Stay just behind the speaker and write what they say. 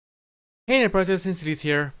Hey Enterprises, Cities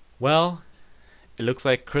here. Well, it looks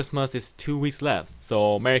like Christmas is 2 weeks left,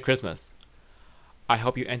 so Merry Christmas. I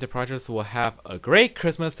hope you Enterprises will have a great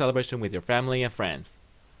Christmas celebration with your family and friends.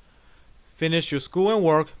 Finish your school and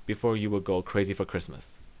work before you will go crazy for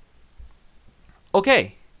Christmas.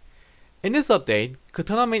 Okay, in this update,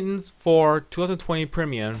 Katana maintenance for 2020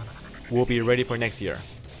 Premium will be ready for next year.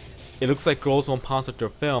 It looks like Girls on Panzer the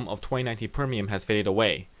film of 2019 Premium has faded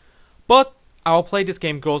away, but I'll play this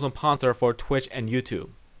game Girls on Panzer for Twitch and YouTube.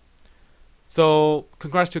 So,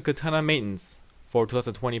 congrats to Katana Maintenance for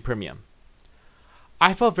 2020 Premium.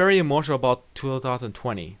 I felt very emotional about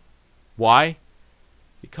 2020. Why?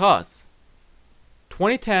 Because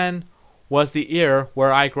 2010 was the year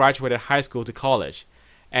where I graduated high school to college,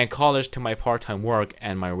 and college to my part-time work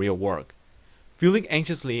and my real work, feeling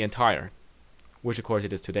anxiously and tired, which of course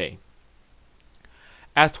it is today.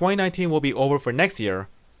 As 2019 will be over for next year,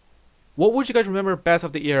 what would you guys remember best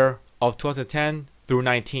of the year of 2010 through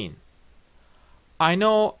 19? I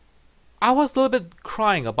know I was a little bit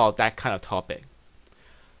crying about that kind of topic.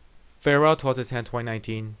 Farewell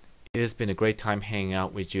 2010-2019. It has been a great time hanging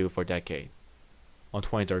out with you for a decade. On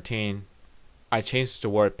 2013, I changed the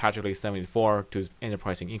word Patrick 74 to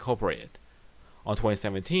Enterprise Incorporated. On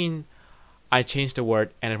 2017, I changed the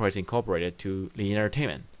word Enterprise Incorporated to Lee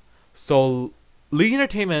Entertainment. So Lee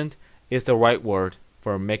Entertainment is the right word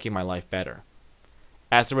for making my life better.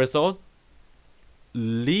 As a result,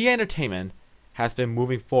 Lee Entertainment has been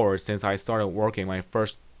moving forward since I started working my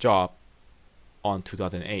first job on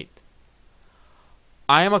 2008.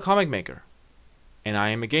 I am a comic maker, and I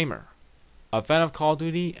am a gamer, a fan of Call of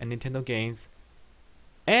Duty and Nintendo games,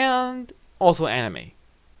 and also anime.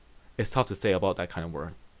 It's tough to say about that kind of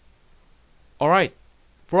word. Alright,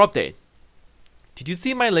 for update. Did you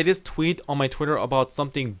see my latest tweet on my Twitter about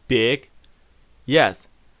something big? Yes,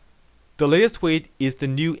 the latest tweet is the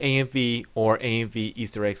new AMV or AMV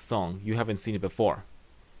Easter egg song. You haven't seen it before.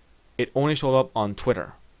 It only showed up on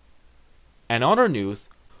Twitter. And other news,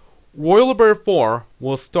 Royal Bird 4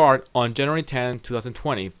 will start on January 10,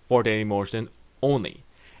 2020 for Dailymotion only.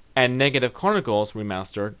 And Negative Chronicles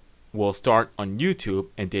Remastered will start on YouTube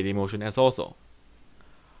and Dailymotion as also.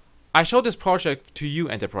 I showed this project to you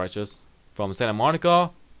Enterprises from Santa Monica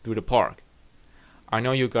through the park. I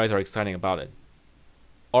know you guys are excited about it.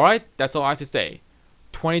 Alright, that's all I have to say.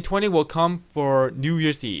 2020 will come for New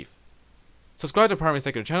Year's Eve. Subscribe to Primary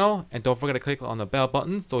Secretary channel and don't forget to click on the bell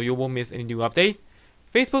button so you won't miss any new update.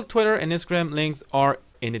 Facebook, Twitter, and Instagram links are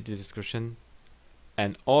in the description.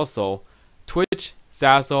 And also Twitch,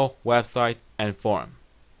 Zazzle, website, and forum.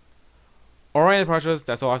 Alright Enterprises,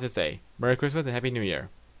 that's all I have to say. Merry Christmas and Happy New Year.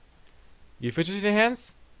 You fidget in your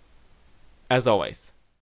hands? As always.